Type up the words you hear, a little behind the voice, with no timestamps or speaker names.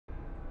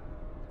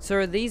So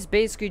are these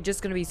basically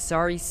just gonna be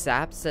sorry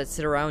saps that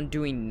sit around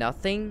doing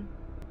nothing?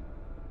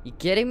 You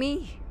getting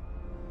me?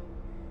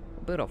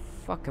 Build a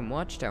fucking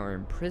watchtower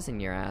and imprison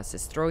your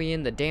asses. Throw you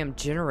in the damn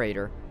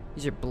generator.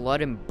 Use your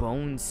blood and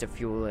bones to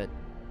fuel it.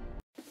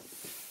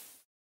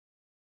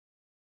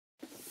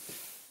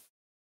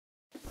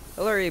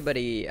 Hello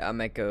everybody, I'm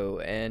Echo,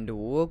 and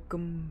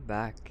welcome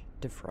back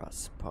to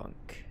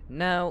Frostpunk.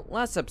 Now,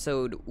 last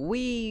episode,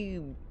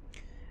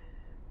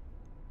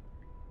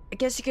 I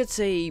guess you could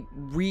say,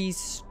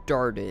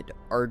 restarted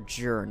our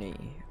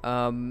journey.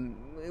 A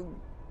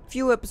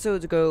few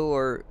episodes ago,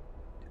 or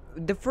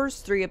the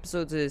first 3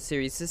 episodes of the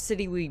series, the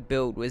city we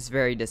built was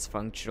very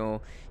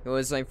dysfunctional. It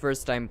was my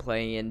first time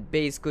playing, and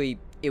basically,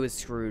 it was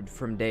screwed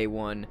from day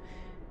one.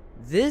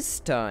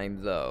 This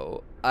time,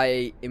 though,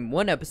 in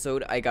one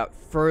episode, I got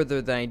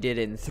further than I did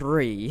in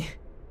 3.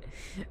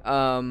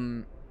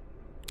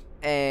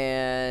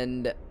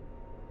 And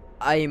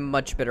I'm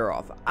much better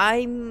off.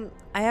 I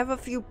have a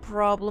few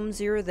problems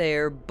here or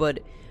there, but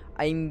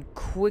I'm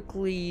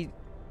quickly,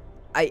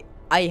 I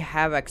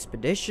have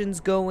expeditions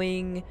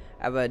going.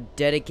 I have a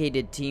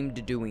dedicated team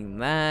to doing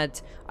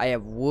that. I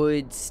have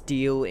wood,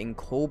 steel, and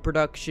coal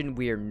production.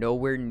 We are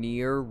nowhere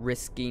near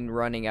risking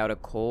running out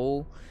of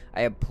coal.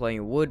 I have plenty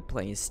of wood,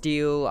 plenty of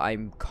steel.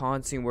 I'm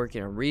constantly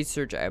working on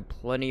research. I have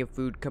plenty of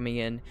food coming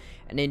in.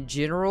 And in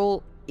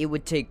general, it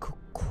would take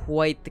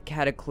quite the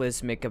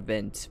cataclysmic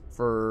event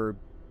for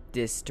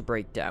this to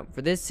break down.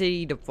 For this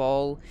city to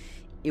fall,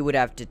 it would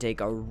have to take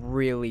a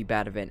really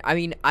bad event. I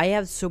mean, I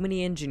have so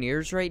many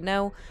engineers right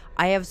now.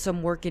 I have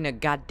some working a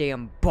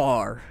goddamn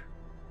bar.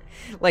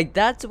 Like,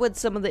 that's what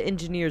some of the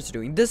engineers are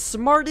doing. The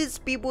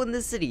smartest people in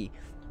the city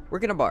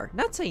work in a bar.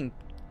 Not saying,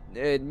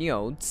 you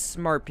know,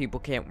 smart people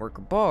can't work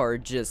a bar.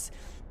 Just,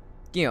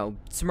 you know,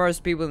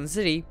 smartest people in the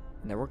city,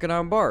 and they're working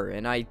on a bar.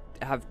 And I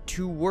have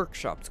 2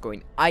 workshops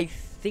going. I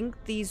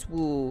think these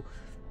will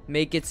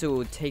make it so it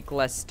will take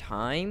less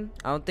time.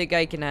 I don't think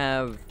I can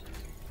have,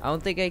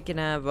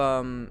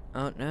 oh,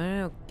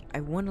 no, I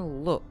want to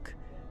look.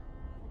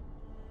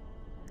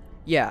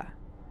 Yeah,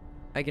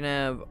 I can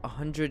have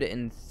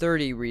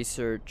 130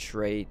 research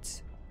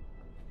rates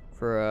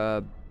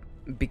for,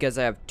 because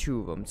I have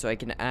 2 of them, so I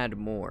can add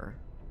more.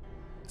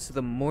 So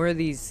the more of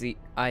these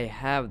I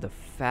have, the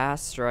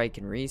faster I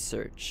can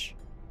research.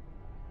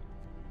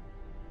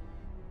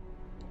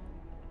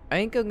 I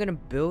think I'm gonna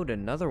build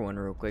another one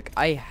real quick.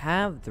 I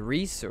have the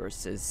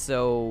resources,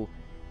 so,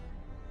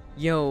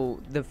 you know,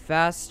 the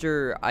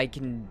faster I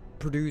can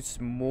produce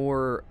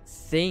more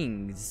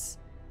things,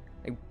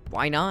 like,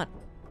 why not?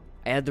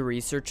 I had the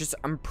researchers.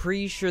 I'm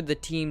pretty sure the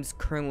team's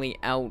currently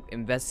out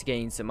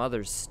investigating some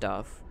other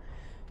stuff,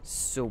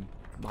 so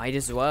might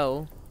as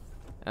well.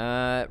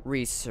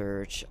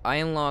 Research. I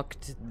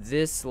unlocked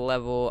this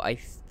level. I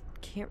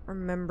can't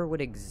remember what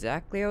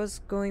exactly I was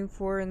going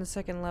for in the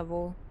second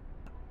level.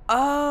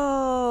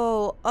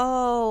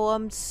 Oh,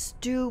 I'm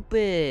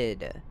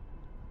stupid.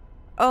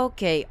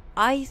 Okay,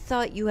 I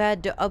thought you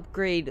had to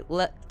upgrade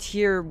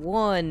tier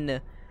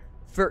 1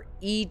 for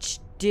each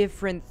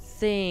different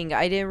thing.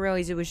 I didn't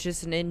realize it was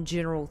just an in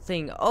general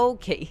thing.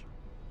 Okay.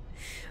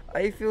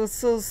 I feel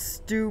so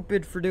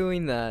stupid for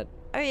doing that.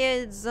 I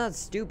mean, it's not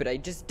stupid, I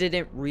just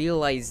didn't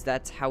realize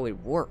that's how it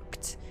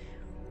worked.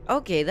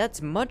 Okay,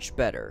 that's much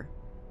better.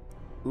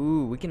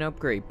 Ooh, we can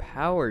upgrade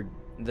power,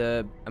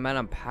 the amount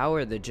of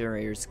power the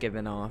generator's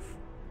giving off.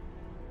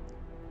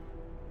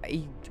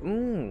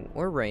 Ooh,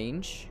 or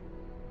range.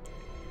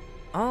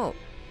 Oh,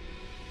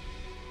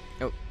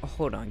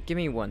 hold on, give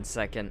me 1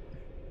 second.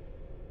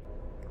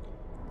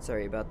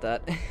 Sorry about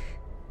that.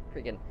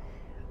 Freaking,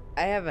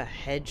 I have a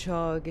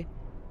hedgehog.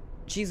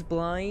 She's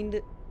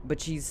blind, but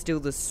she's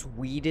still the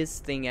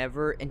sweetest thing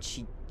ever, and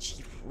she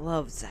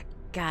loves that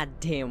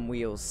goddamn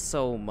wheel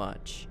so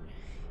much.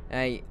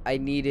 I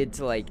needed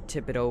to, like,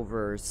 tip it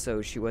over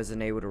so she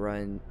wasn't able to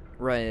run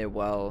it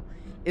well.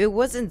 If it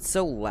wasn't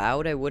so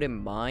loud, I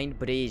wouldn't mind,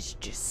 but it is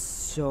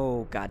just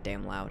so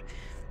goddamn loud.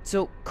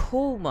 So,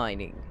 coal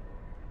mining.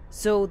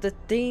 So the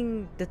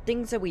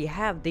things that we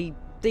have, they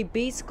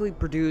basically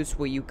produce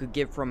what you could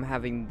get from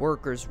having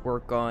workers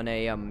work on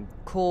a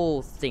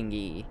coal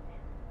thingy.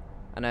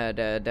 On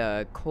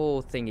a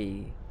coal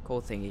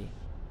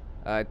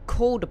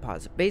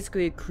deposit.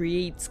 Basically, it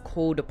creates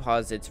coal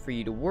deposits for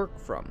you to work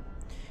from.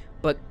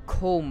 But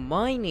coal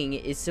mining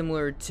is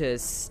similar to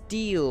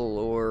steel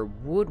or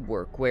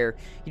woodwork, where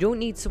you don't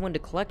need someone to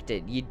collect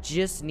it, you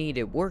just need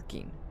it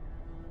working.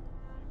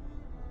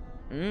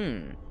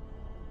 And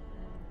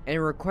it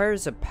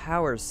requires a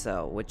power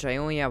cell, which I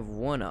only have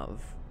 1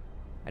 of.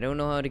 I don't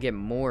know how to get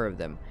more of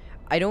them.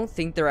 I don't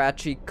think they're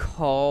actually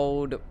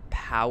called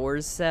power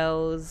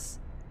cells.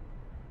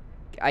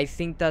 I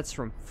think that's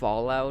from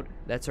Fallout.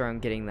 That's where I'm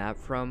getting that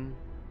from.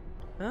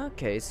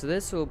 Okay, so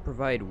this will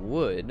provide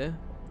wood.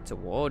 It's a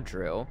wall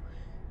drill.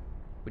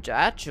 Which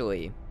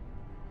actually,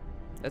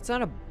 that's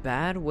not a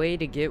bad way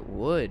to get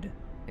wood.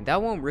 And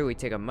that won't really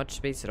take up much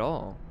space at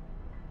all.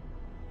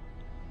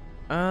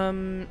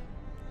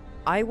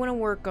 I want to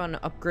work on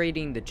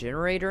upgrading the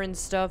generator and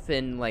stuff,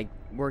 and like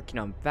working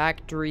on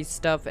factory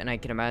stuff, and I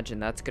can imagine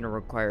that's going to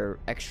require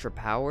extra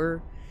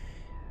power.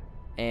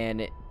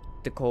 And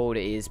the cold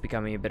is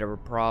becoming a bit of a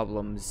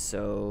problem,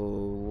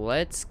 so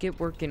let's get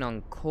working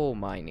on coal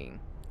mining.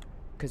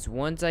 Because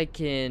once I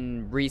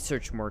can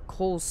research more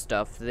coal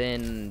stuff,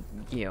 then,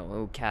 you know,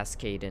 it'll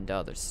cascade into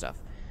other stuff.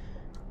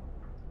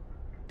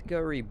 I think I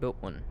already built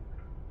one.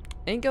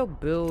 I think I'll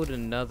build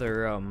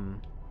another,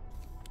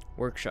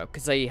 workshop.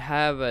 Because I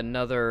have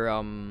another,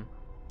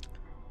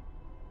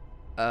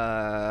 what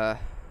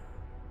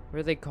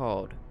are they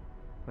called?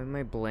 Why am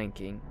I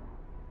blanking?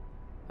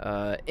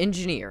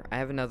 Engineer. I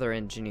have another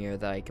engineer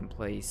that I can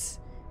place.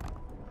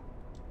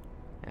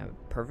 I have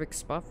a perfect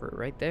spot for it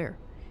right there.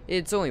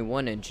 It's only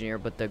one engineer,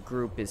 but the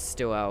group is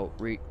still out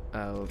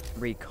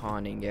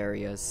reconning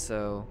areas,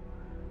 so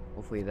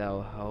hopefully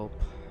that'll help.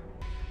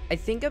 I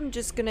think I'm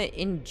just gonna,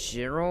 in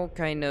general,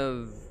 kind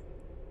of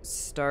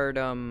start,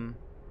 oh,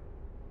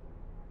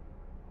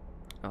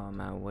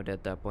 I'm out of wood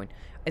at that point.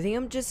 I think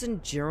I'm just,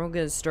 in general,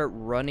 gonna start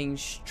running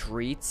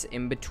streets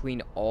in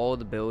between all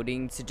the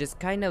buildings to just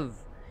kind of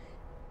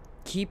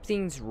keep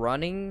things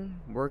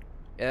running,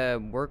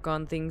 work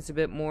on things a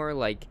bit more,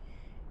 like,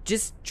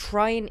 just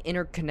try and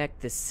interconnect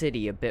the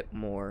city a bit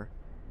more.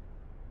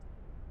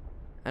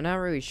 I'm not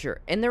really sure.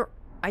 And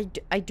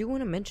I do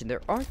want to mention,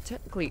 there are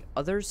technically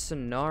other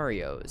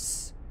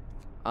scenarios.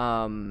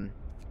 I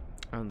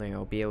don't think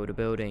I'll be able to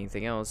build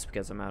anything else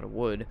because I'm out of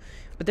wood.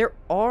 But there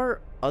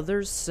are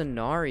other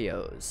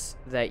scenarios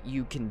that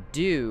you can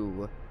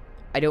do.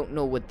 I don't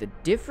know what the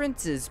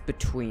difference is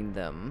between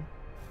them.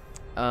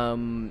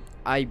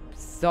 I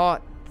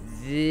thought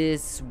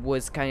this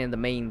was kind of the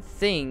main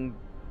thing.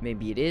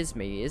 Maybe it is,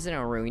 maybe it isn't, I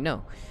don't really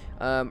know.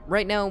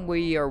 Right now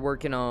we are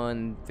working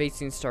on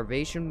facing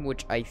starvation,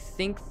 which I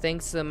think,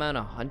 thanks to the amount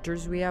of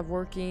hunters we have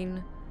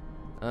working,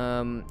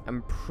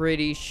 I'm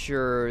pretty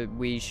sure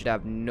we should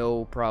have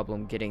no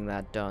problem getting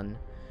that done.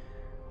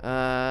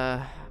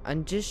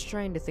 I'm just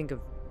trying to think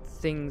of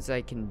things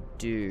I can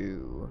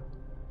do.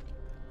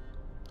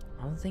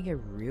 I don't think I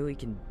really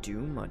can do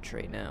much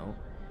right now.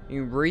 I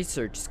mean,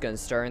 research is gonna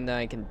start, and then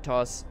I can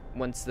toss,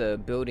 once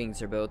the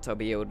buildings are built, I'll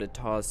be able to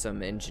toss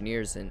some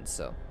engineers in,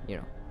 so, you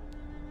know.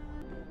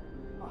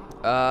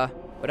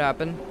 What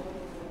happened?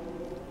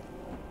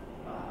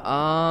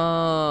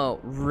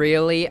 Oh,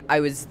 really? I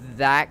was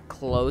that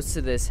close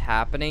to this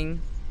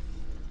happening?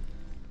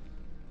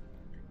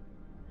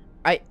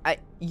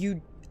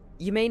 You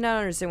may not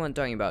understand what I'm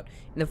talking about.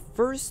 In the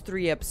first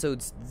 3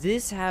 episodes,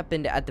 this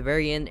happened at the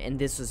very end, and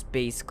this was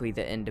basically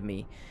the end of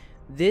me.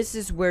 This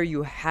is where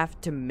you have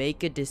to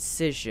make a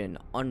decision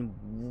on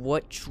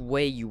which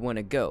way you want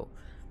to go.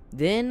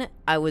 Then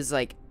I was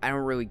like, I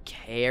don't really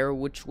care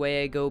which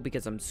way I go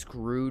because I'm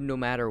screwed no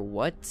matter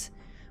what.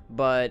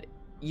 But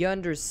you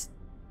understand,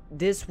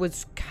 this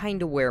was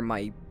kind of where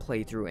my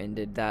playthrough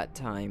ended that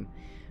time.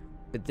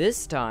 But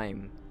this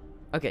time,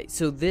 okay,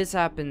 so this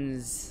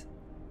happens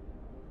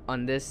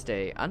on this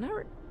day.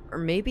 Or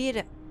maybe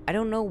it, I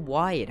don't know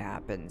why it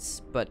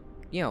happens, but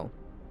you know,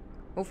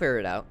 we'll figure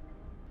it out.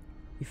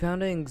 We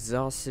found an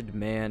exhausted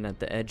man at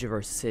the edge of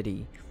our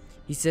city.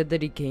 He said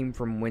that he came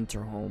from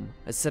Winterholm,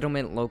 a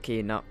settlement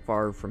located not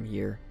far from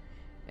here,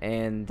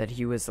 and that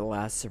he was the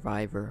last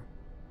survivor.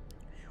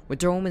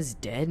 Winterholm is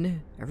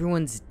dead?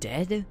 Everyone's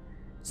dead?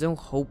 There's no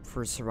hope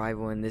for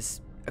survival in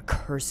this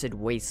accursed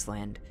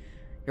wasteland.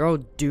 You're all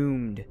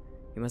doomed.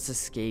 You must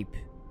escape.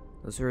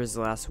 Those were his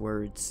last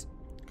words.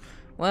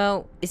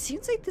 Well, it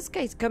seems like this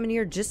guy's coming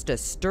here just to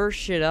stir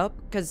shit up,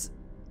 because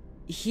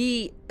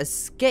he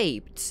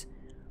escaped,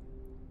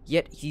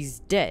 yet he's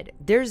dead.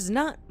 There's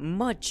not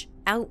much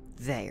out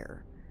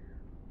there.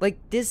 Like,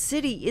 this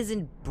city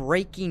isn't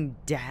breaking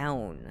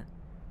down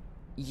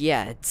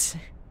yet.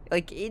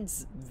 Like,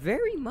 it's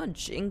very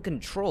much in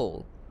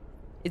control.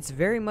 It's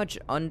very much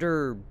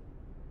under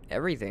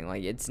everything.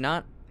 Like, it's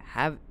not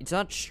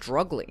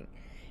struggling.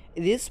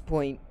 At this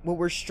point, what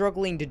we're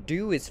struggling to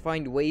do is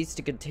find ways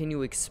to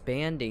continue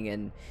expanding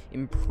and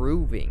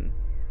improving.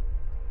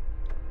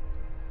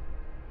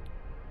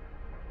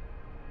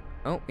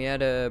 Oh, we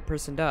had a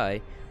person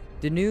die.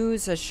 The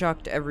news has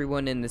shocked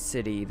everyone in the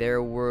city.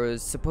 There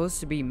was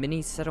supposed to be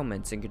many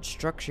settlements and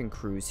construction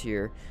crews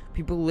here.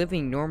 People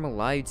living normal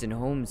lives in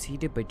homes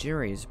heated by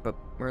generators, but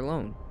we're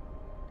alone.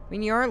 I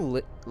mean, you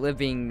are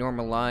living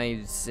normal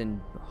lives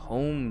in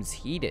homes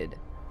heated.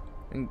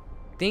 And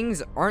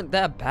things aren't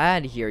that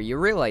bad here. You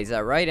realize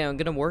that, right? And I'm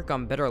gonna work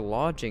on better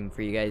lodging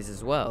for you guys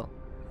as well.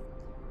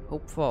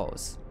 Hope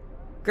falls.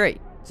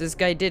 Great. So this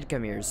guy did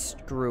come here to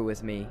screw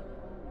with me.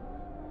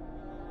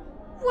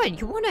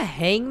 What, you want to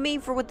hang me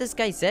for what this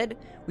guy said?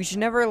 We should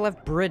never have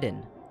left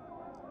Britain.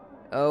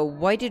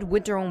 Why did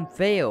Winterholm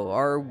fail?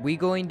 Are we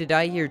going to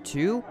die here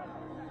too?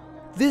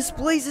 This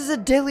place is a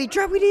deadly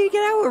trap. We need to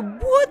get out of here.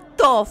 What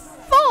the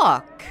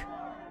fuck?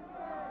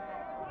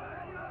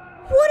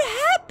 What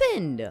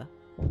happened?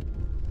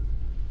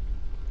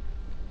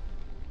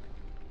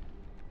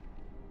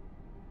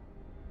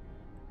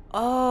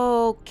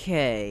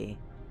 Okay.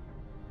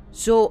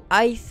 So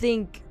I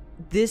think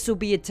this will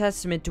be a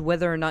testament to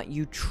whether or not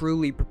you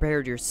truly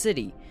prepared your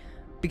city.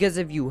 Because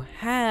if you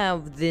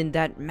have, then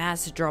that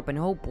massive drop in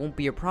hope won't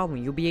be a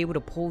problem. You'll be able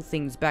to pull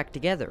things back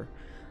together.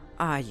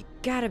 Ah, you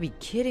gotta be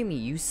kidding me,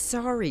 you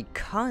sorry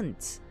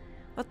cunt.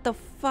 What the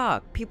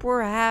fuck? People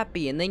are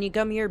happy, and then you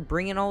come here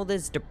bringing all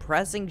this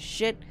depressing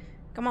shit?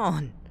 Come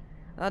on.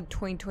 I thought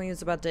 2020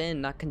 was about to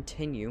end, not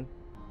continue.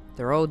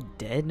 They're all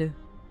dead?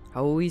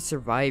 How will we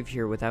survive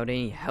here without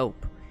any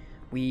help?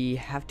 We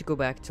have to go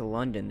back to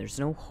London. There's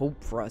no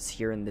hope for us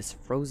here in this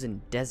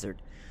frozen desert.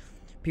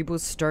 People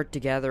start to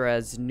gather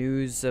as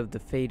news of the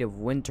fate of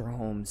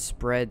Winterholm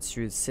spreads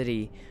through the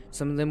city.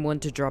 Some of them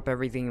want to drop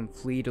everything and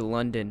flee to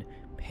London.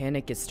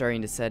 Panic is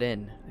starting to set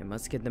in. I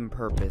must give them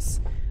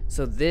purpose.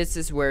 So this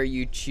is where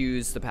you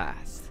choose the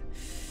path.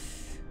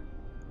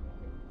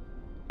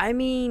 I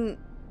mean...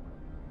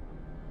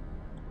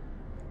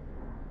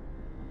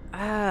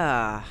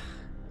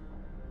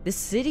 the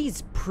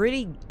city's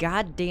pretty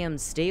goddamn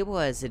stable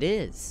as it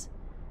is.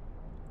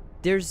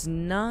 There's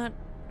not...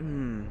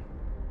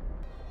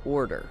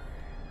 Order.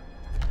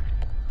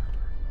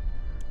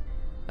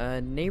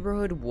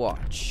 Neighborhood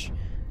watch.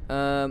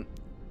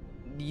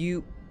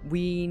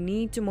 We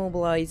need to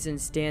mobilize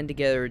and stand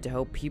together to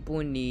help people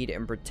in need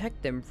and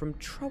protect them from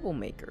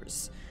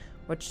troublemakers.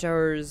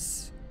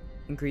 Watchtowers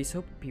increase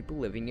hope of people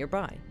living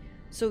nearby.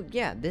 So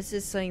yeah, this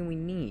is something we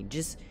need.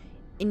 Just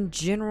in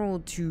general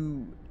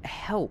to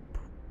help.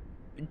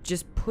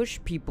 Just push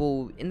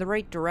people in the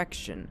right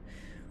direction.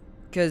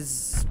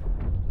 Because,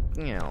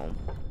 you know...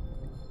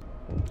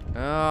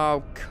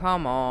 Oh,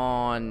 come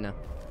on.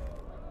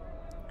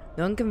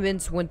 The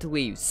unconvinced want to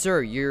leave.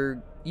 Sir,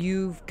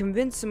 you've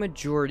convinced the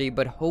majority,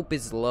 but hope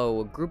is low.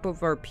 A group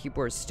of our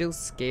people are still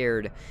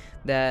scared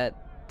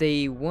that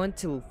they want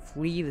to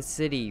flee the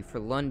city for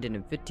London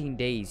in 15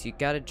 days. You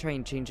gotta try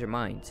and change their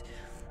minds.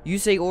 You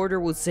say order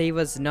will save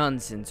us?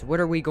 Nonsense.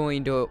 What are we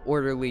going to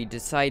orderly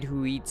decide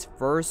who eats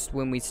first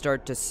when we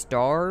start to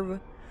starve?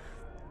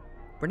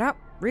 We're not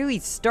really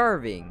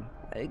starving.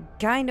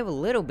 Kind of a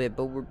little bit,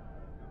 but we're...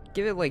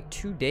 Give it like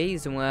 2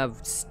 days and we'll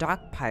have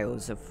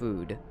stockpiles of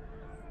food.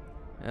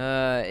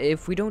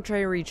 If we don't try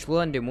to reach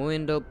London, we'll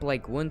end up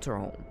like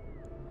Winterholm.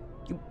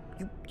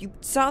 You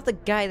saw the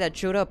guy that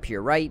showed up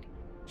here, right?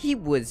 He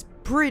was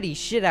pretty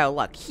shit out of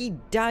luck. He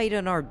died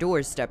on our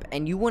doorstep,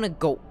 and you want to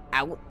go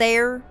out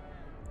there?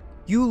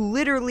 You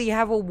literally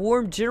have a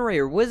warm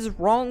generator. What is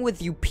wrong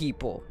with you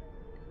people?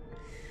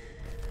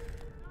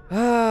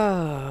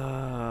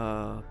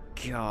 Oh,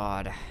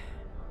 God.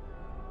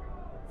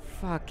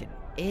 Fucking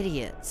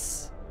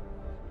idiots.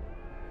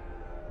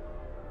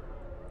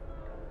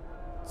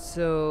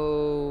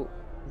 So,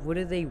 what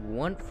do they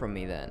want from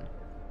me then?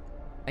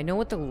 I know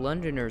what the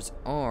Londoners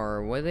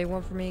are. What do they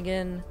want from me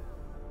again?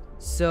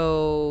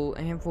 So,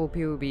 a handful of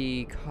people will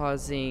be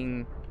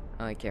causing...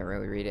 I can't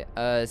really read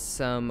it.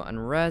 Some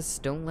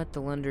unrest. Don't let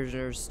the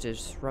Londoners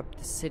disrupt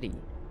the city.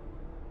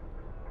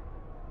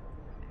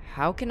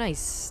 How can I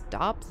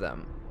stop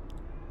them?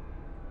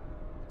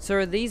 So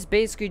are these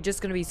basically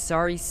just gonna be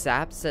sorry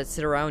saps that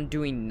sit around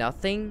doing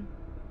nothing?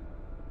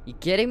 You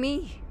kidding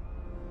me?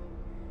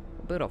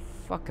 I'll build a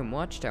fucking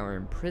watchtower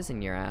and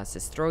imprison your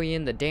asses. Throw you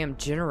in the damn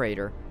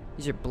generator.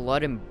 Use your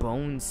blood and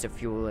bones to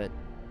fuel it.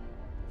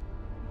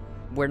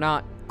 We're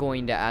not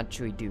going to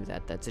actually do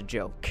that. That's a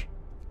joke.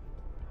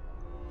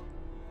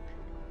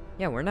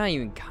 Yeah, we're not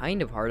even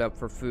kind of hard up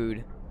for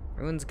food.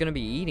 Everyone's gonna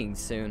be eating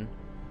soon.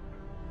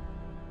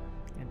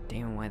 God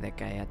damn, why that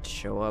guy had to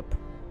show up.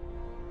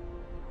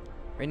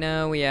 Right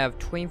now we have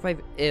 25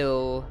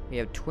 ill, we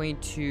have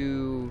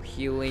 22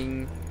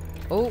 healing.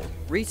 Oh,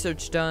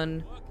 research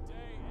done.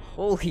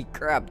 Holy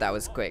crap, that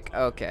was quick.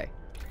 Okay.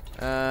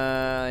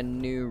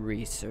 New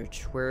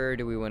research. Where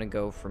do we want to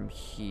go from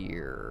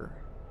here?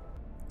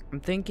 I'm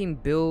thinking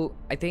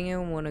I think I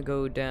want to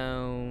go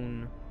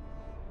down...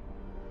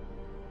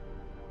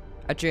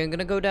 Actually, I'm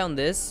gonna go down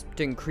this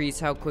to increase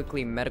how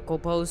quickly medical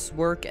posts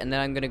work, and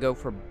then I'm gonna go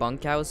for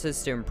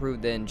bunkhouses to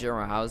improve the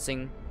general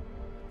housing.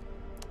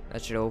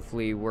 That should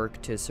hopefully work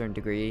to a certain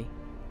degree.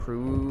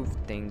 Prove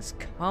things.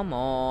 Come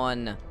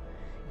on.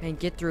 And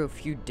get through a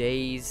few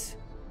days.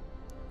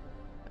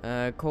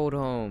 Cold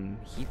home.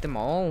 Heat them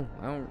all?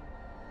 I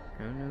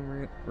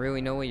don't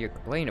really know what you're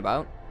complaining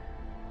about.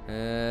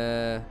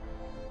 I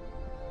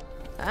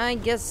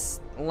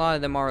guess a lot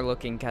of them are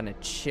looking kind of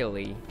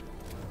chilly.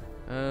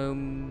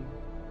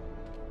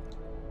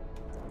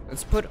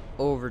 Let's put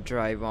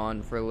overdrive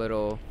on for a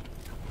little.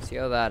 See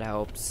how that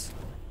helps.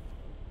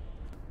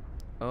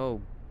 Oh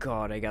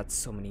God, I got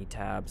so many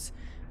tabs.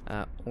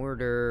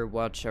 Order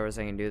watchtowers.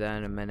 I can do that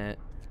in a minute.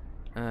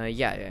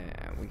 Yeah,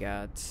 we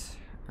got...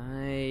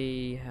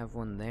 I have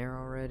one there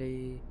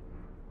already.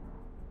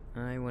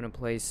 I want to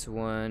place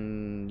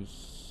one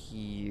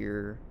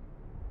here.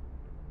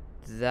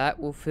 That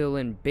will fill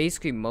in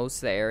basically most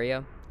of the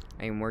area.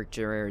 I can work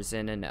generators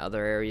in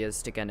other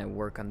areas to kind of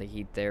work on the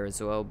heat there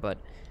as well, but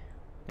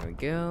there we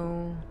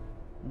go.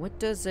 What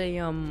does a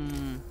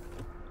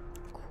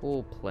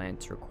coal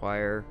plant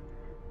require?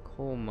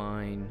 Coal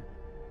mine.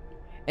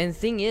 And the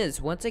thing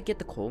is, once I get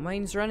the coal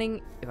mines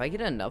running, if I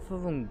get enough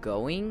of them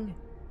going,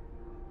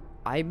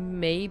 I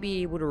may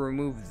be able to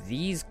remove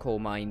these coal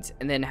mines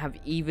and then have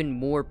even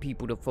more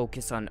people to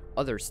focus on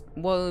others.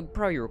 Well, it'd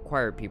probably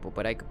require people,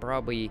 but I could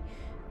probably...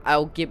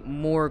 I'll get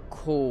more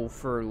coal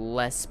for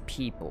less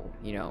people.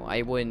 You know,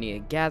 I wouldn't need a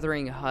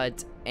gathering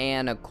hut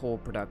and a coal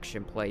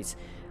production place.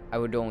 I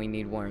would only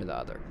need one or the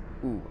other.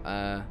 Ooh,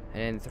 I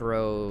didn't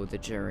throw the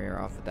generator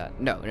off of that.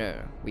 No.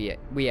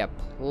 We have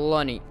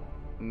plenty.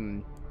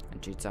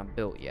 Actually, it's not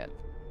built yet.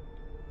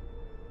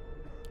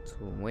 So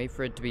we'll wait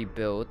for it to be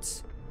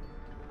built.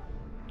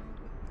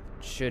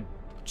 Should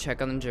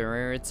check on the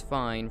generator. It's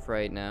fine for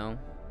right now.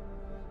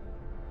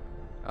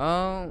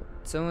 Oh,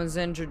 someone's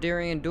entered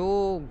during a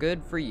duel.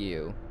 Good for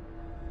you.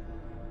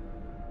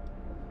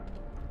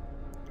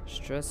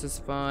 Stress is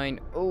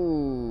fine.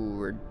 Oh,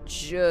 we're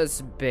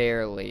just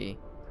barely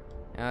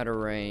out of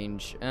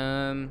range.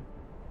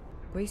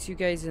 Place you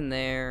guys in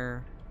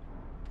there.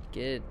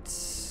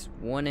 Get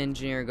one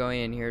engineer going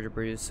in here to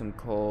produce some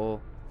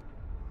coal.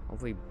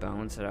 Hopefully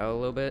balance it out a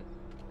little bit.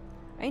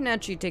 I can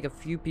actually take a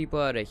few people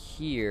out of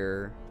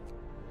here.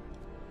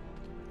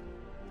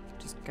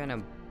 Just kind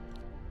of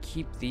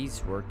keep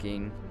these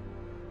working.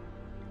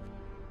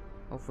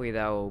 Hopefully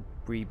that will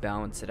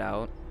rebalance it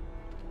out.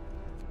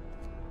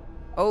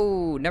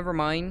 Oh, never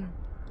mind.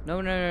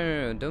 No,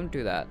 don't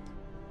do that.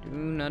 Do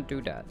not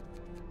do that.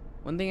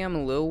 One thing I'm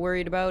a little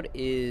worried about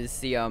is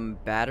the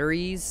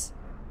batteries.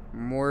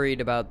 I'm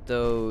worried about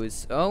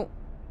those. Oh,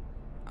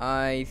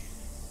 I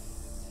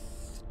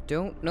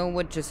don't know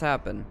what just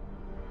happened.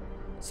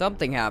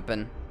 Something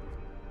happened.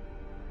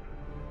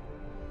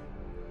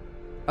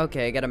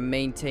 Okay, I gotta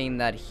maintain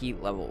that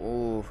heat level.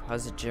 Ooh,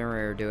 how's the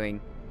generator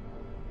doing?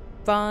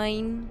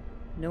 Fine.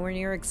 Nowhere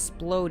near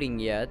exploding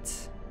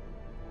yet.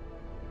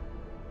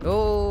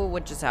 Oh,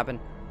 what just happened?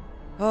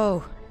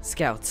 Oh,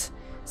 scouts.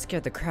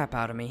 Scared the crap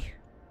out of me.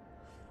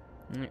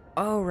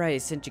 Oh, right, I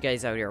sent you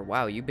guys out here.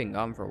 Wow, you've been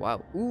gone for a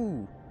while.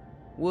 Ooh,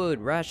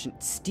 wood, ration,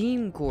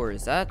 steam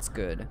cores. That's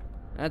good.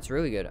 That's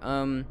really good.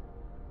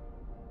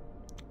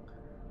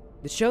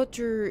 The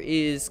shelter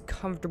is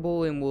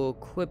comfortable and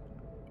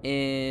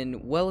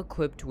well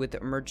equipped with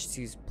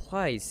emergency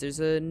supplies. There's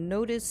a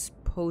notice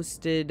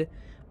posted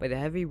by the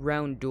heavy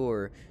round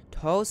door.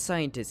 To all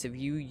scientists, if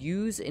you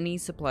use any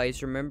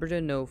supplies, remember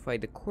to notify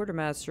the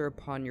quartermaster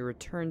upon your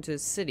return to the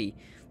city.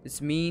 This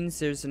means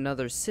there's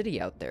another city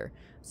out there.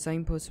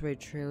 Sign posted by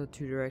trail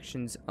 2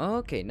 directions.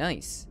 Okay,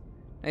 nice.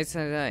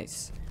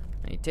 Nice.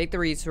 I take the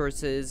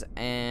resources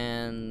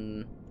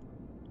and...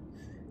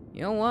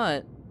 You know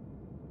what?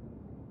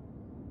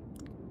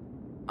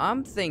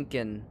 I'm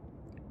thinking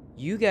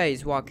you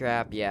guys walk your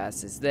happy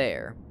asses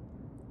there.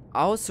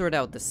 I'll sort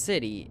out the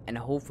city, and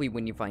hopefully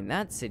when you find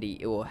that city,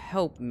 it will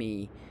help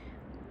me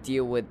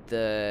deal with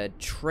the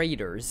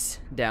traitors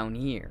down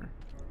here.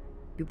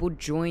 People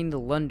join the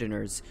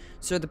Londoners.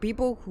 So the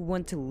people who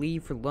want to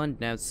leave for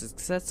London have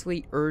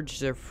successfully urged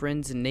their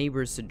friends and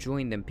neighbors to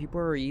join them. People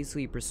are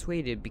easily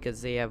persuaded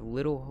because they have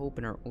little hope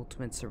in our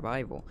ultimate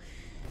survival.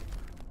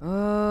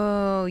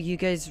 Oh, you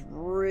guys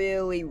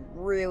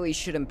really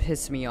shouldn't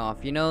piss me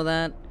off. You know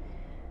that?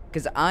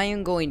 Because I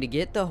am going to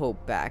get the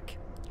hope back.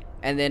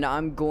 And then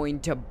I'm going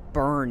to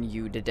burn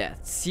you to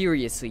death.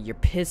 Seriously, you're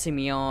pissing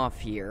me off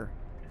here.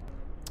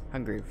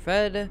 Hungry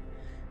fed.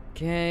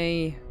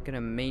 Okay,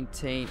 gonna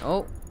maintain.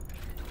 Oh,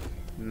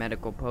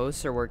 medical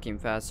posts are working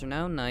faster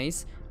now.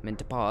 Nice. Meant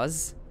to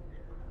pause.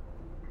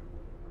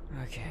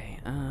 Okay,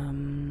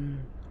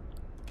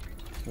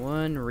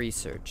 one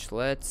research.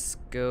 Let's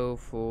go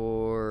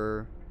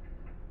for...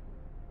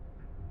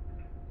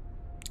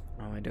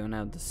 Oh, I don't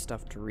have the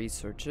stuff to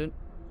research it.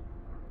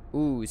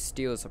 Ooh,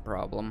 steel's a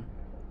problem.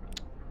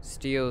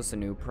 Steel's a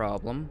new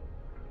problem.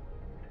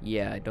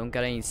 Yeah, I don't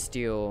got any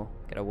steel.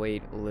 Gotta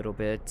wait a little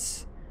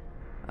bit.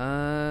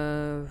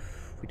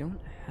 We don't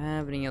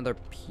have any other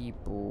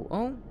people.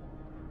 Oh,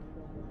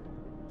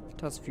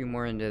 toss a few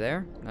more into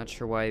there. Not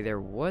sure why there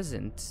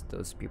wasn't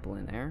those people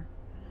in there.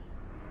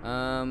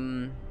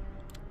 Trying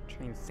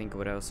to think of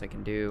what else I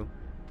can do.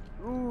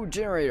 Ooh,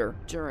 generator.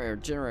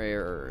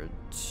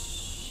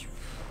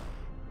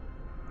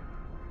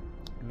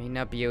 I may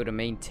not be able to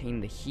maintain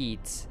the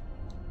heat.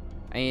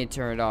 I need to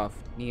turn it off.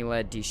 Need to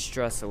let it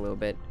de-stress a little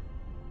bit.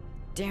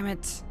 Damn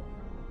it.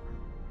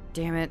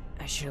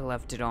 I should have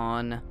left it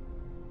on.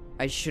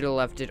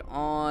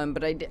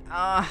 But I did.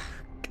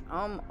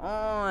 Come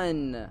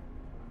on.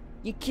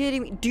 You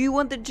kidding me? Do you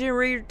want the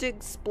generator to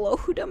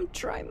explode? I'm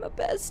trying my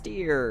best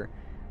here.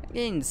 I'm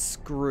getting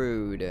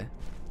screwed.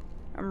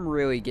 I'm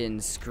really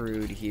getting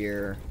screwed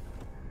here.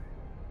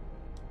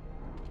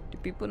 Do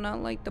people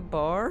not like the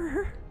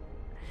bar?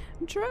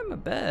 I'm trying my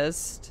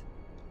best.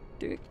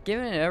 Dude,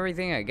 giving it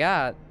everything I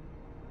got.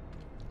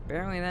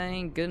 Apparently that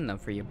ain't good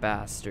enough for you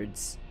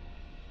bastards.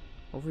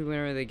 Hopefully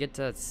whenever they get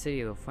to that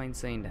city, they'll find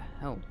something to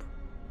help.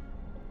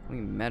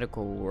 Only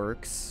medical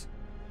works.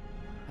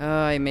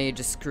 I may have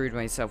just screwed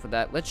myself with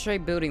that. Let's try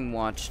building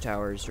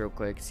watchtowers real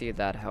quick. See if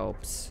that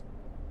helps.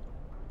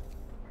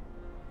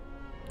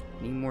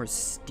 Need more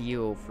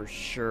steel for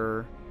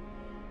sure.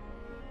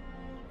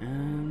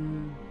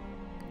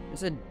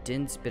 There's a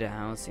dense bit of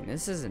housing.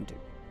 This isn't...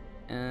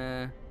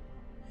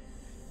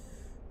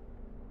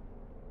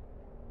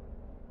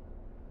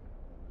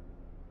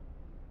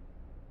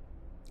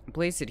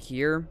 place it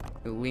here.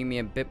 It'll leave me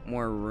a bit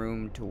more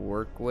room to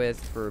work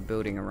with for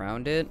building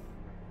around it.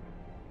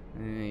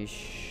 I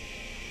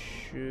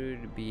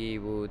should be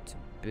able to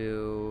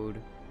build...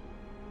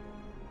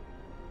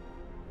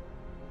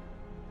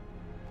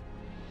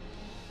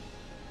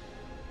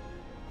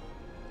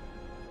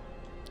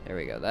 There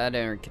we go. That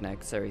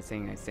interconnects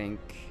everything, I think.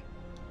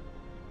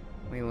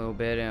 Wait a little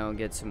bit and I'll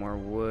get some more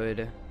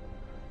wood.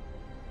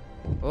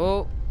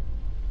 Oh!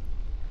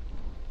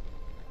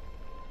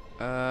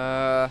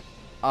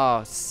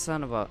 Oh,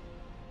 son of a...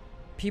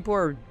 People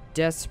are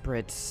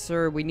desperate,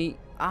 sir. We need...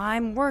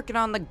 I'm working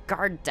on the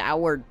guard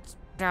tower.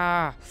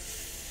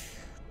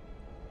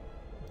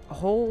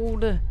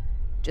 Hold.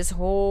 Just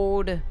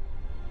hold.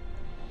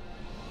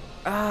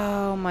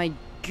 Oh my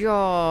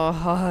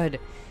god.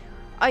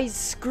 I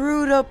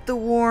screwed up the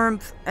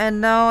warmth, and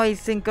now I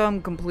think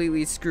I'm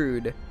completely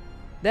screwed.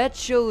 That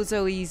shows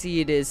how easy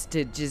it is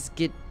to just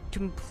get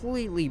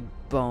completely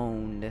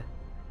boned.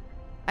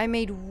 I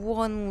made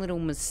one little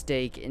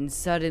mistake, and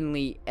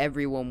suddenly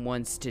everyone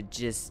wants to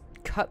just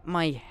cut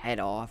my head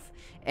off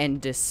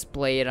and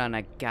display it on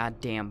a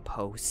goddamn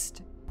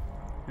post.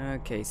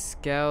 Okay,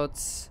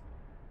 scouts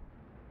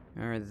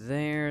are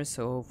there,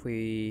 so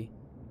hopefully...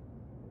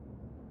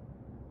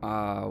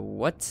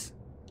 what?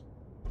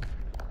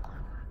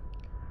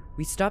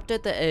 We stopped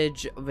at the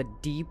edge of a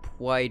deep,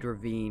 wide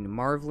ravine,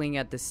 marveling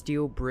at the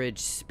steel bridge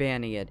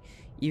spanning it,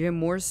 even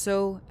more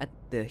so at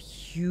the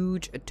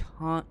huge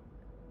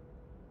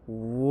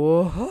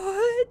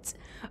What?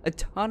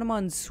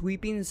 Autonomon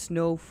sweeping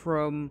snow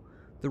from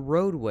the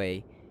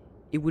roadway.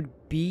 It would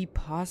be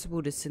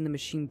possible to send the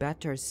machine back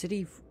to our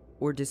city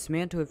or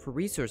dismantle it for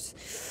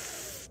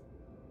resources.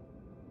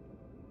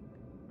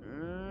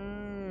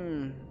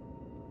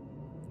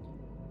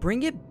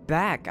 Bring it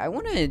back. I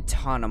want an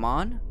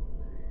Autonomon.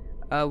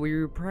 We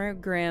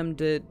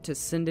reprogrammed it to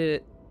send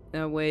it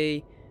that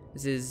way.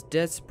 This is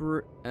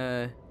desperate.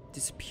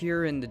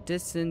 Disappear in the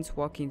distance,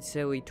 walking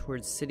steadily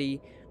towards the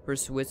city.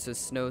 First wisps of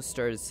snow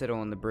started to settle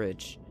on the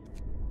bridge.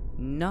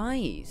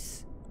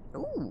 Nice.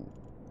 Ooh,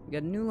 we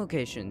got a new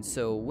location.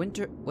 So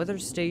weather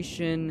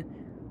station,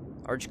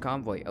 Arch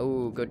Convoy.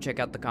 Oh, go check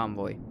out the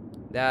convoy.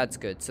 That's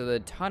good. So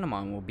the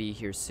Autonomon will be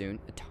here soon.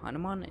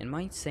 Autonomon? Am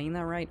I saying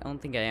that right? I don't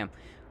think I am.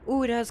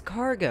 Ooh, it has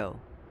cargo.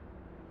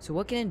 So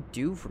what can it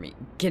do for me?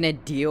 Can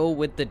it deal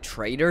with the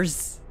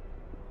traders?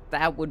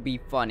 That would be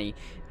funny.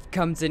 It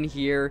comes in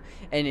here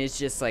and it's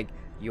just like,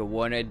 you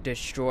want to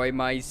destroy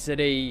my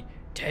city?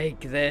 Take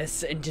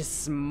this, and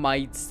just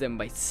smites them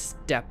by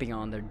stepping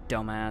on their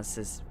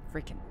dumbasses.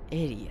 Freaking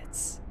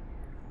idiots.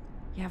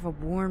 You have a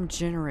warm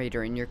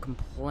generator and you're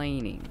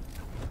complaining.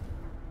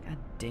 God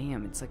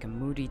damn, it's like a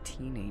moody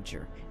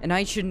teenager. And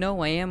I should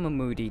know I am a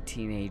moody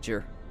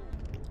teenager.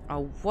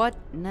 Oh, what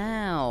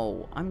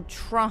now? I'm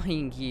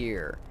trying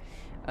here.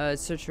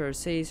 Search for our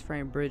cities,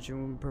 find a bridge,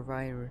 and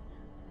provide...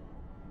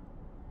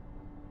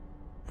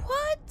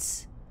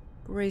 What?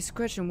 Raise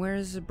question, where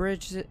is the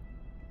bridge that...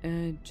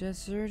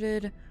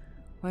 deserted?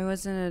 Why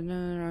wasn't it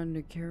on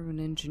the care of an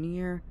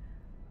engineer?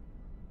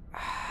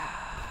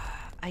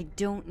 I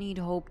don't need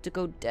hope to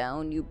go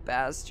down, you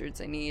bastards.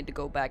 I need to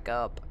go back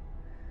up.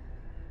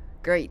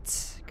 Great.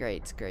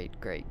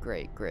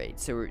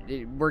 So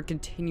we're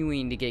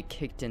continuing to get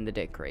kicked in the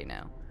dick right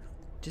now.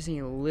 Just need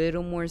a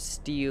little more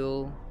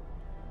steel.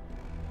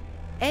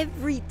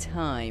 Every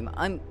time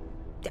I'm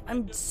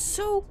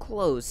so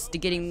close to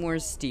getting more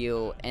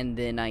steel, and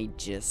then I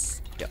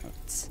just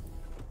don't.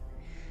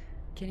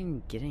 Can't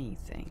even get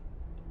anything.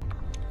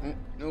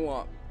 No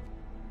law.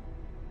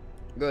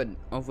 Good.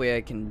 Hopefully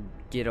I can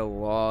get a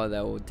law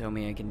that will tell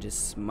me I can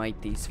just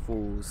smite these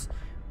fools.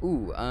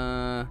 Ooh,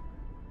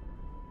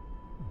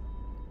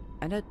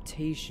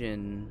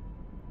 adaptation.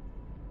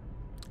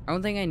 I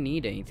don't think I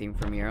need anything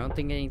from here. I don't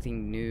think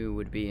anything new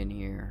would be in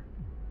here.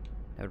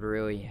 That would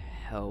really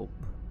help.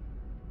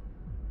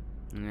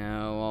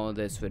 No, all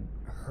this would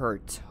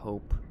hurt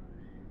hope.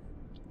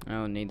 I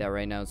don't need that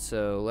right now,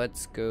 so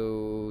let's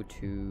go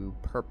to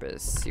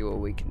purpose, see what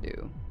we can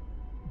do.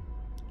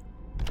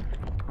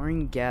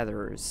 Morning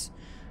gatherings.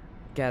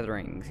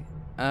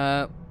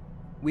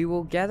 We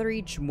will gather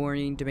each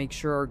morning to make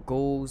sure our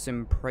goals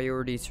and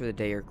priorities for the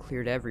day are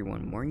clear to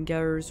everyone. Morning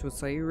gatherers will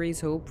slightly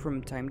raise hope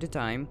from time to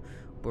time,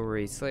 but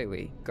raise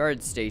slightly.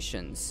 Guard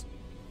stations.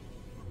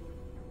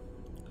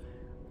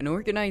 An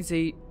organized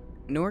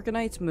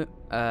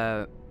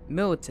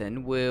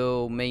militant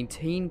will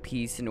maintain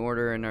peace and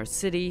order in our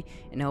city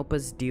and help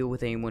us deal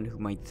with anyone who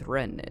might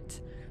threaten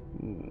it.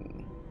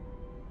 Ooh.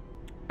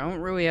 I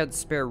don't really have the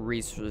spare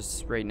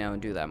resources right now to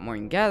do that.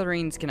 Morning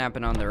gatherings can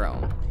happen on their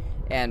own.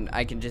 And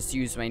I can just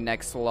use my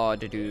next law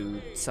to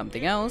do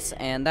something else,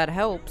 and that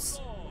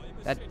helps.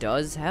 That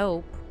does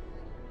help.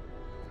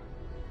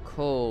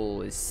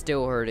 Coal is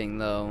still hurting,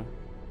 though.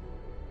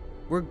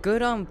 We're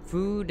good on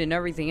food and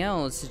everything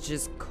else. It's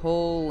just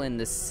coal and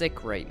the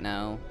sick right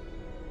now.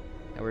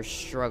 that we're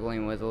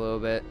struggling with a little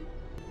bit.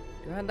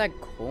 Do I have that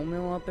coal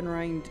mill up and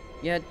running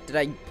yet? Did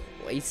I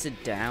place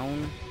it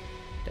down?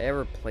 Did I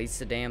ever place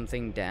the damn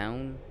thing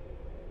down?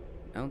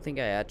 I don't think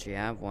I actually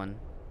have one.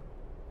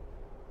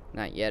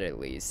 Not yet, at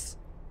least.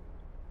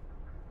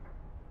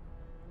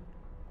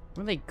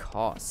 What do they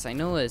cost? I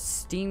know a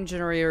steam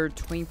generator,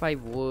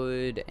 25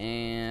 wood,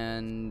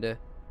 and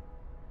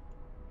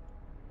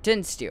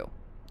 10 steel.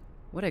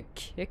 What a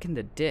kick in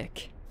the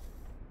dick.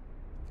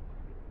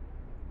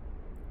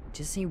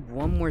 Just need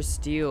one more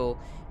steel.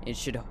 It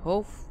should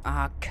hope.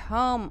 Ah,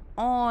 come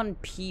on,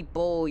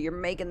 people. You're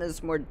making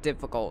this more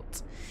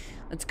difficult.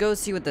 Let's go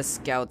see what the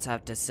scouts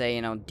have to say,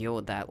 and I'll deal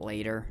with that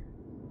later.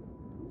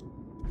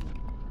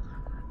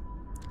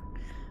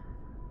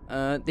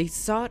 They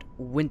sought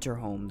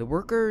Winterhome. The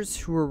workers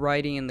who were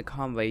riding in the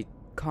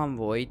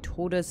convoy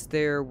told us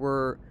they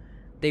were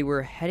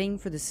heading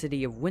for the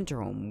city of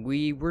Winterhome.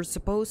 We were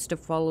supposed to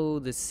follow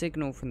the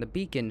signal from the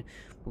beacon,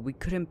 but we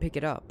couldn't pick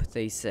it up,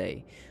 they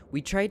say.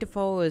 We tried to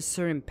follow a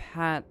certain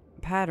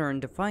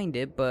pattern to find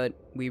it, but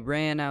we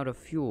ran out of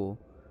fuel.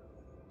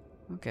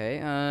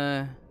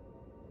 Okay,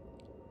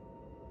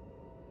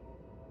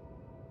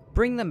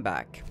 bring them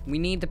back. We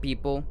need the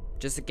people,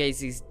 just in case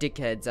these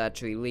dickheads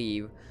actually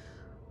leave.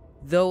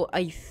 Though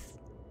I'm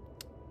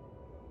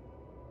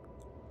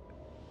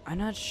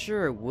not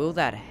sure, will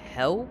that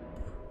help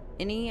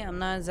any? I'm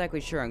not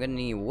exactly sure. I'm gonna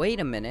need to wait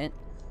a minute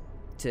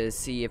to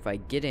see if I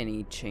get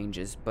any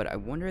changes, but I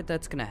wonder if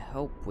that's gonna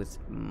help with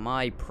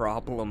my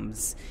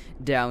problems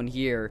down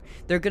here.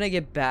 They're gonna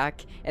get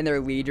back and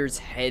their leader's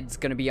head's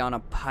gonna be on a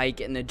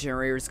pike and the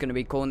generator's gonna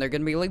be cold and they're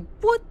gonna be like,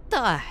 what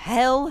the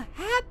hell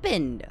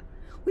happened?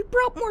 We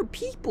brought more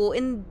people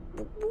and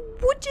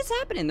what just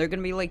happened? And they're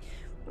gonna be like,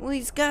 well,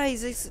 these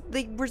guys,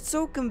 they were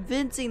so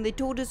convincing. They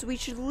told us we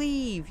should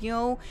leave, you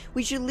know?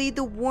 We should leave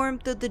the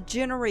warmth of the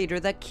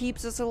generator that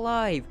keeps us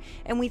alive.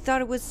 And we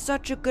thought it was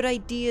such a good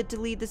idea to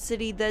leave the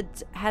city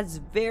that has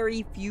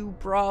very few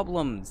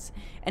problems.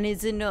 And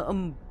is in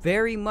a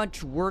very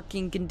much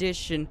working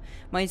condition.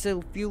 Minus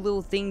a few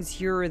little things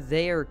here or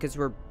there because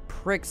we're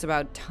pricks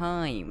about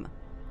time.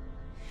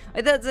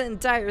 That's the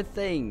entire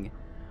thing.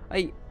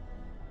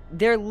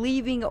 They're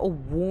leaving a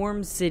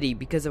warm city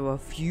because of a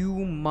few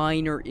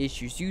minor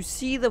issues. You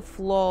see the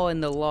flaw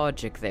in the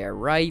logic there,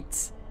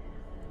 right?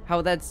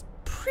 How that's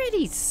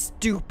pretty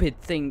stupid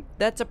thing.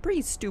 That's a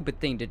pretty stupid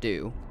thing to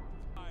do.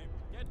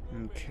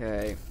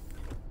 Okay.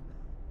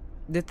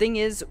 The thing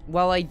is,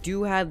 while I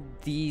do have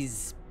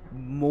these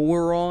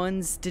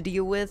morons to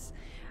deal with,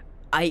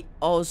 I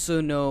also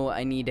know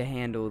I need to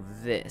handle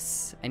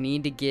this. I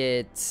need to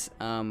get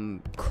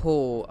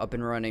coal up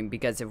and running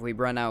because if we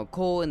run out of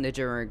coal and the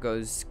generator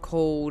goes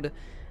cold,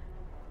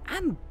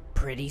 I'm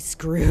pretty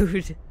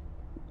screwed.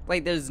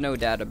 Like, there's no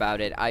doubt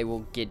about it. I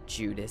will get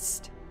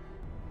Judiced.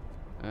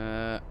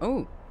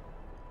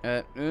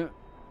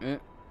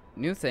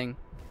 New thing.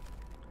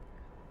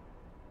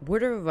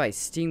 Word of advice,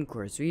 steam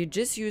cores. We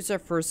just used our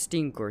first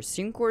steam core.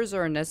 Steam cores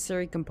are a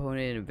necessary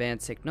component in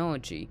advanced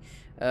technology.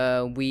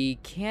 We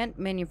can't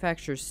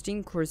manufacture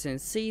steam cores in the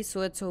sea, so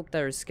let's hope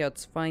that our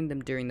scouts find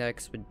them during the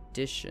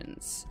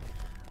expeditions.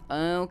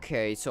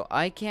 Okay, so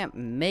I can't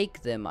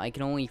make them, I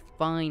can only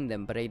find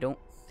them, but I don't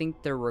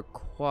think they're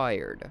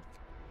required.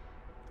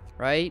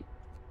 Right?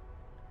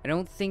 I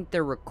don't think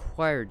they're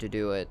required to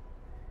do it.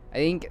 I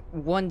think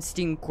one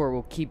steam core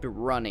will keep it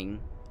running.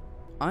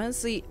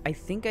 Honestly, I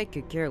think I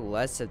could care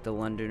less if the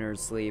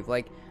Londoners leave.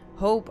 Like,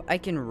 hope I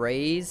can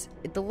raise.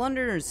 If the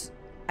Londoners...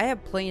 I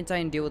have plenty of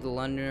time to deal with the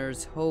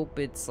Londoners. Hope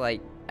it's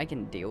like, I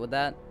can deal with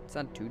that. It's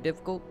not too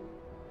difficult.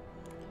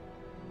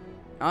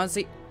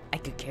 Honestly, I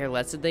could care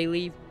less if they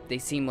leave. They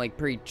seem like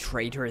pretty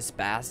traitorous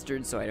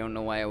bastards, so I don't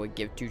know why I would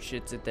give two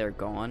shits if they're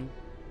gone.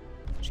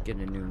 Just get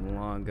a new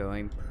law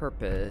going.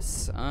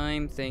 Purpose.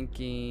 I'm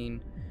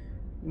thinking...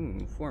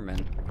 Ooh,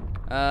 foreman.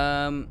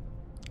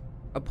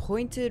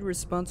 Appointed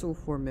responsible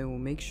foreman will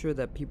make sure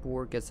that people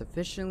work as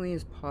efficiently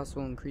as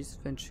possible. Increase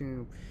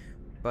efficiency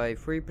by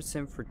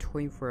 40% for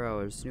 24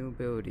 hours. New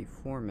ability,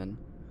 foreman.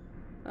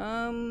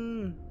 I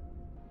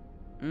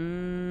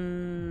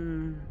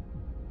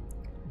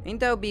think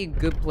that would be a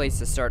good place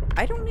to start.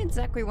 I don't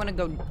exactly want to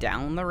go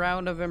down the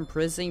route of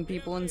imprisoning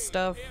people and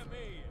stuff.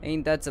 I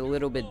think that's a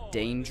little bit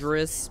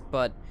dangerous,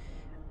 but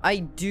I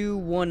do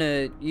want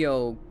to, you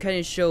know, kind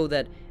of show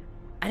that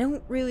I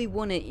don't really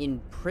want to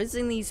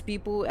imprison these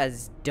people,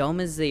 as dumb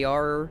as they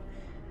are,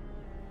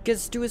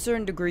 because to a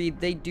certain degree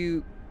they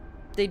do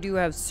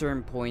have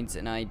certain points,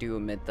 and I do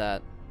admit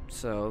that.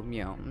 So,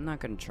 you know, I'm not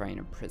gonna try and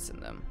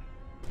imprison them.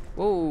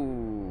 Whoa,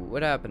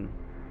 what happened?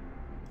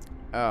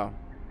 Oh,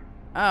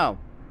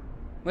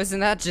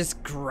 wasn't that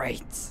just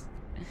great?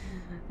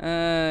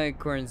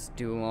 According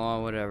to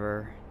law,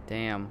 whatever.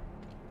 Damn.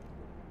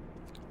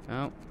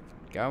 Oh,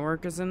 got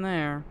workers in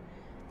there.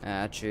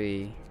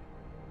 Actually,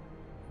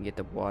 get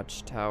the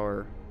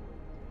watchtower.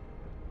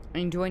 I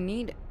mean, do I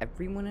need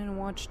everyone in a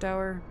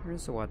watchtower?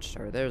 Where's the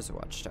watchtower? There's the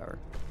watchtower.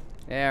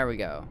 There we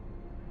go.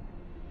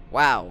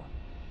 Wow.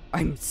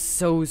 I'm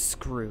so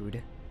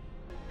screwed.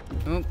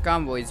 Oh,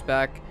 convoy's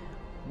back.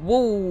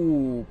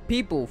 Whoa!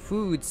 People,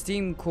 food,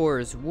 steam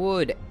cores,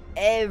 wood,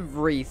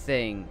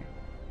 everything.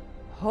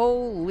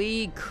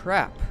 Holy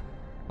crap.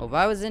 Well, if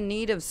I was in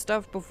need of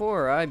stuff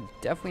before, I'm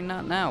definitely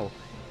not now.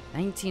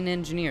 19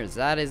 engineers.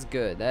 That is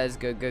good. That is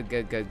good, good,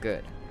 good, good,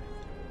 good.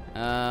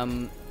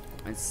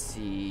 Let's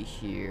see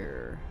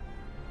here.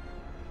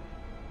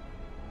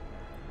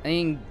 I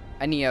think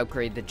I need to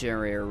upgrade the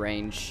generator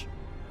range.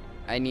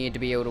 I need to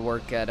be able to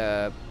work at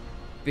a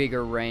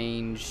bigger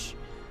range.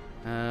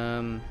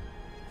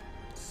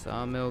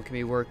 Sawmill can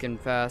be working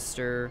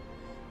faster.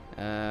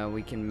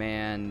 We can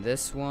man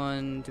this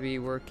one to be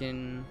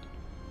working.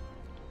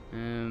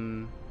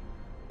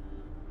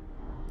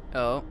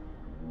 Oh.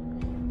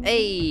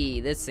 Hey,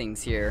 this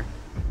thing's here.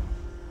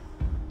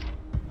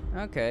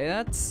 Okay,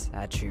 that's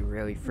actually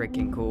really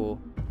freaking cool.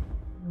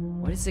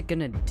 What is it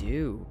gonna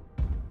do?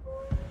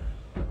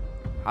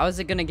 How is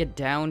it gonna get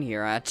down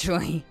here,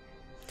 actually?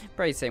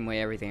 Probably the same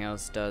way everything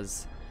else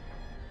does.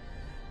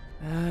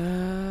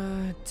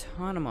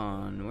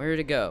 Autonomon, where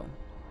to go?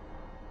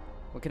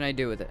 What can I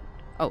do with it?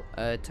 Oh,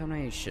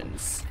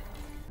 automations.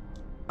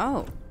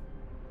 Oh.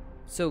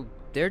 So,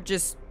 they're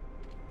just...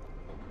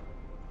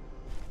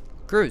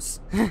 Cruise.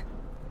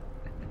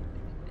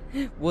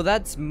 Well,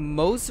 that's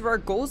most of our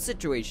goal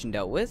situation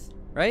dealt with,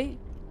 right?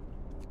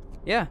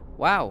 Yeah,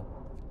 wow.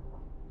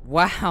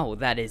 Wow,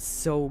 that is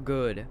so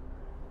good.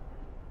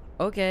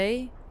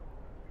 Okay.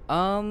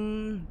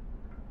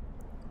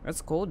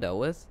 That's cool, dealt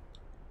with.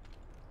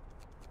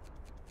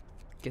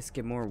 Guess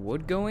get more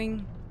wood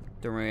going.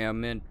 Don't really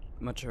have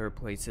much other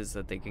places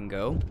that they can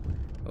go.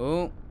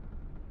 Oh.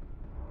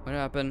 What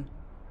happened?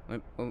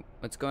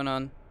 What's going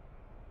on?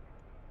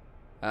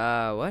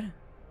 What?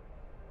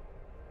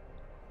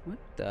 What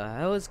the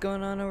hell is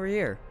going on over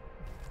here?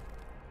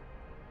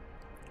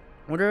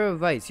 Order of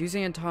advice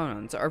using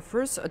automatons. Our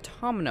first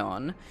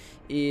automaton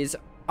is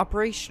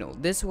operational.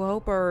 This will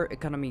help our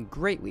economy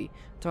greatly.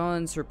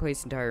 Automatons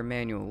replace entire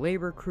manual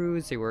labor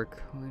crews. They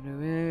work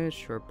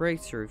short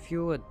breaks to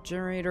refuel a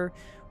generator.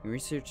 We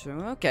research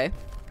them. Okay.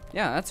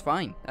 Yeah, that's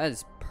fine. That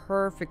is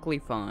perfectly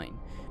fine.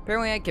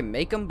 Apparently I can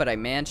make them, but I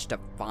managed to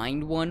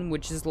find one,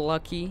 which is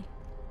lucky.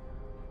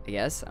 I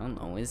guess. I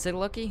don't know. Is it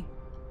lucky?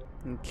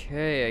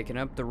 Okay, I can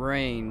up the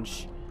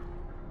range.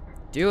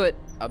 Do it.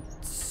 Up.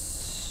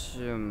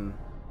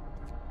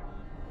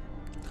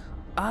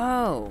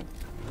 Oh.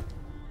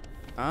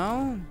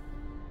 Oh?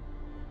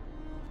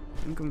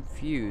 I'm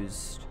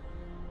confused.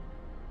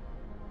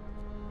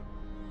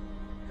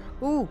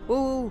 Ooh,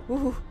 ooh,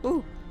 ooh,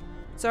 ooh.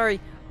 Sorry.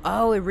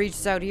 Oh, it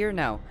reaches out here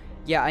now.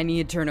 Yeah, I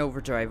need to turn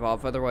overdrive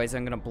off, otherwise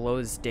I'm gonna blow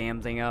this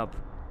damn thing up.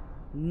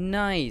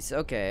 Nice.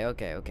 Okay,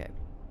 okay, okay.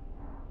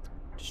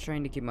 Just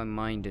trying to keep my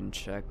mind in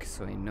check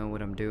so I know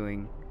what I'm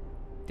doing.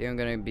 Think I'm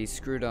gonna be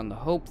screwed on the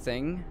hope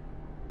thing.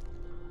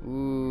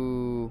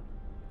 Ooh.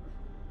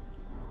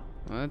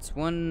 Well, that's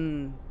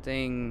one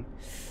thing.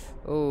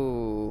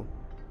 Oh.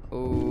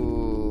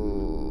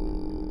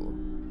 Oh.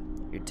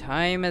 Your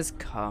time has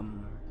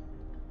come.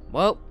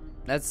 Well,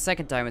 that's the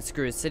second time I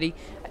screwed a city.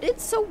 I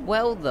did so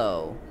well,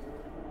 though.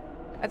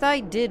 I thought I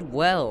did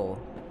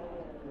well.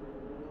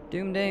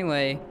 Doomed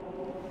anyway.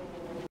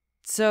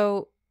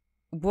 So,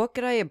 what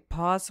could I have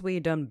possibly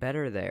done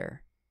better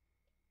there?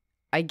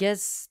 I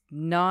guess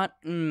not.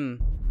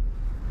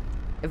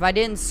 If I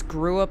didn't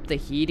screw up the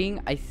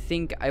heating, I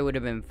think I would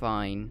have been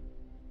fine.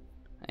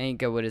 I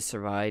think I would have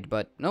survived,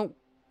 but nope.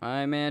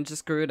 I managed to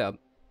screw it up.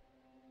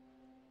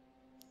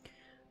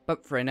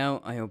 But for right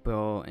now, I hope you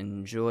all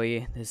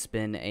enjoy. This has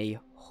been a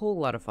whole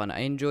lot of fun.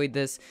 I enjoyed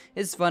this.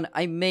 It's fun.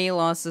 I may have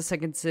lost the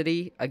second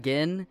city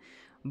again,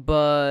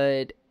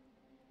 but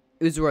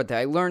it was worth it.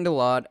 I learned a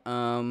lot.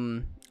 I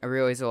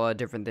realized a lot of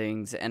different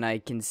things, and I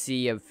can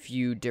see a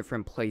few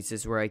different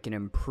places where I can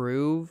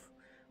improve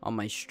on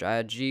my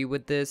strategy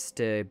with this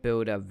to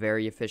build a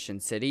very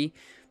efficient city.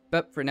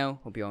 But for now,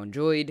 hope you all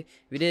enjoyed.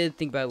 If you did,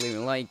 think about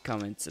leaving a like,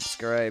 comment,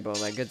 subscribe, all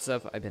that good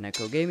stuff. I've been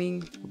Echo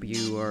Gaming. Hope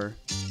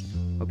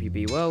you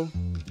be well,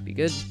 be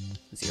good.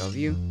 I'll see all of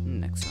you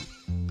next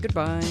time.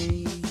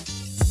 Goodbye.